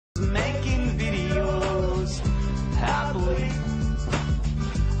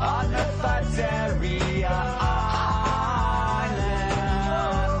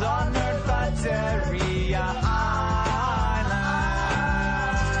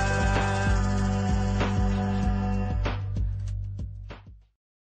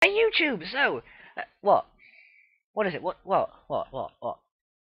YouTube. So, what? What is it? What? Oh,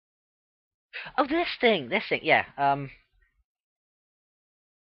 this thing. Yeah.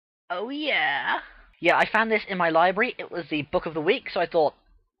 Oh yeah. Yeah, I found this in my library. It was the book of the week, so I thought,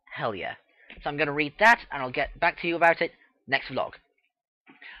 hell yeah. So I'm gonna read that, and I'll get back to you about it next vlog.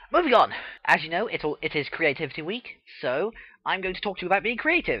 Moving on. As you know, it is Creativity Week, so I'm going to talk to you about being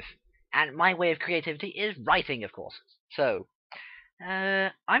creative. And my way of creativity is writing, of course. So,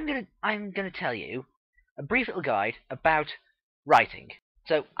 I'm gonna tell you a brief little guide about writing.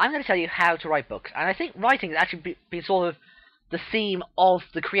 So I'm gonna tell you how to write books, and I think writing has actually been sort of the theme of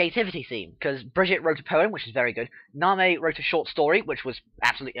the creativity theme, because Bridget wrote a poem, which is very good. Name wrote a short story, which was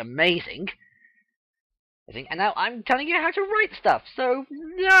absolutely amazing. And now I'm telling you how to write stuff, so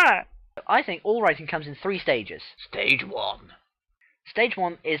yeah! I think all writing comes in 3 stages. Stage 1. Stage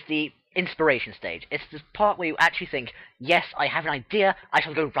 1 is the inspiration stage. It's the part where you actually think, yes, I have an idea, I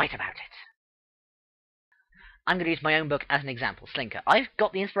shall go write about it. I'm going to use my own book as an example, Slinker. I've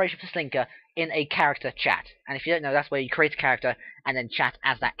got the inspiration for Slinker in a character chat. And if you don't know, that's where you create a character and then chat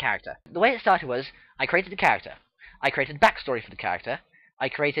as that character. The way it started was, I created a character. I created a backstory for the character. I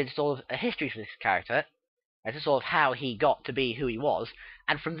created sort of a history for this character. As to sort of how he got to be who he was.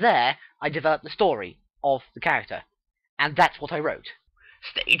 And from there, I developed the story of the character. And that's what I wrote.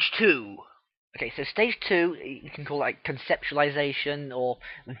 Stage 2. Okay, so stage 2, you can call it like conceptualization or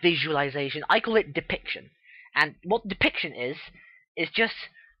visualization. I call it depiction. And what depiction is just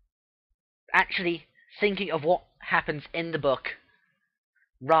actually thinking of what happens in the book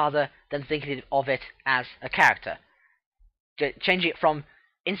rather than thinking of it as a character. Changing it from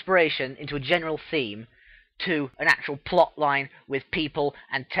inspiration into a general theme to an actual plot line with people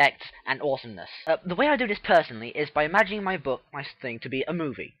and text and awesomeness. The way I do this personally is by imagining my thing, to be a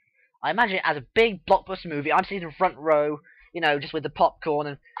movie. I imagine it as a big blockbuster movie. I'm sitting in the front row, you know, just with the popcorn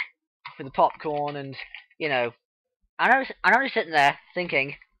and you know, I'm only sitting there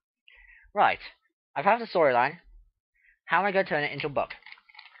thinking, right, I've had the storyline. How am I going to turn it into a book?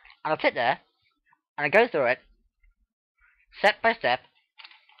 And I'll sit there and I go through it step by step,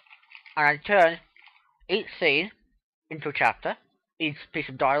 and I turn each scene into a chapter, each piece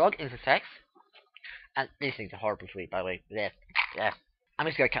of dialogue into text. And these things are horrible to read, by the way. Yeah. I'm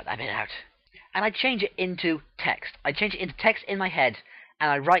just going to cut that bit out. And I change it into text. I change it into text in my head,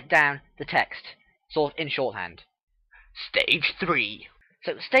 and I write down the text, sort of in shorthand. Stage 3.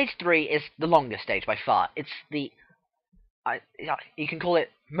 So stage 3 is the longest stage by far. It's the... you can call it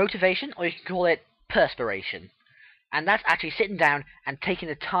motivation, or you can call it perspiration. And that's actually sitting down and taking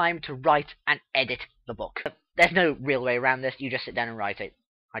the time to write and edit the book. There's no real way around this. You just sit down and write it.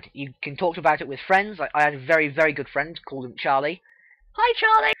 You can talk about it with friends. I had a very, very good friend called him Charlie. Hi,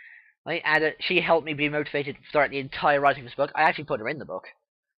 Charlie! And she helped me be motivated throughout the entire writing of this book. I actually put her in the book.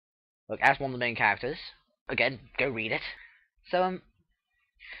 Look, as one of the main characters. Again, go read it. So,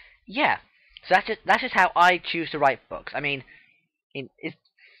 yeah. So that's just how I choose to write books. I mean,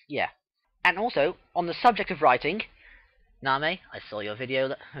 yeah. And also, on the subject of writing, Name, I saw your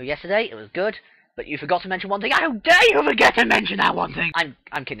video yesterday. It was good, but you forgot to mention one thing. How dare you forget to mention that one thing?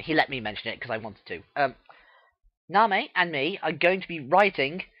 I'm kidding. He let me mention it because I wanted to. Name and me are going to be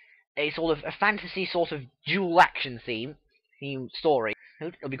writing a sort of a fantasy sort of dual action theme story.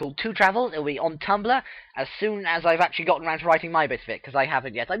 It'll be called Two Travels. It'll be on Tumblr as soon as I've actually gotten around to writing my bit of it, because I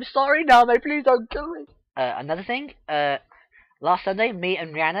haven't yet. I'm sorry, Name. Please don't kill me. Another thing. Last Sunday, me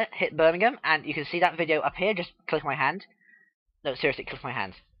and Rihanna hit Birmingham, and you can see that video up here. Just click my hand. No, seriously, click my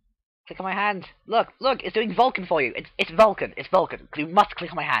hand. Click on my hand. Look, it's doing Vulcan for you. It's Vulcan. You must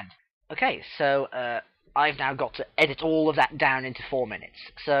click on my hand. Okay, so, I've now got to edit all of that down into 4 minutes.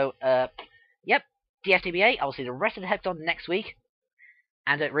 So, yep, DSTBA, I'll see the rest of the Heptagon next week.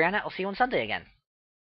 And Rihanna, I'll see you on Sunday again.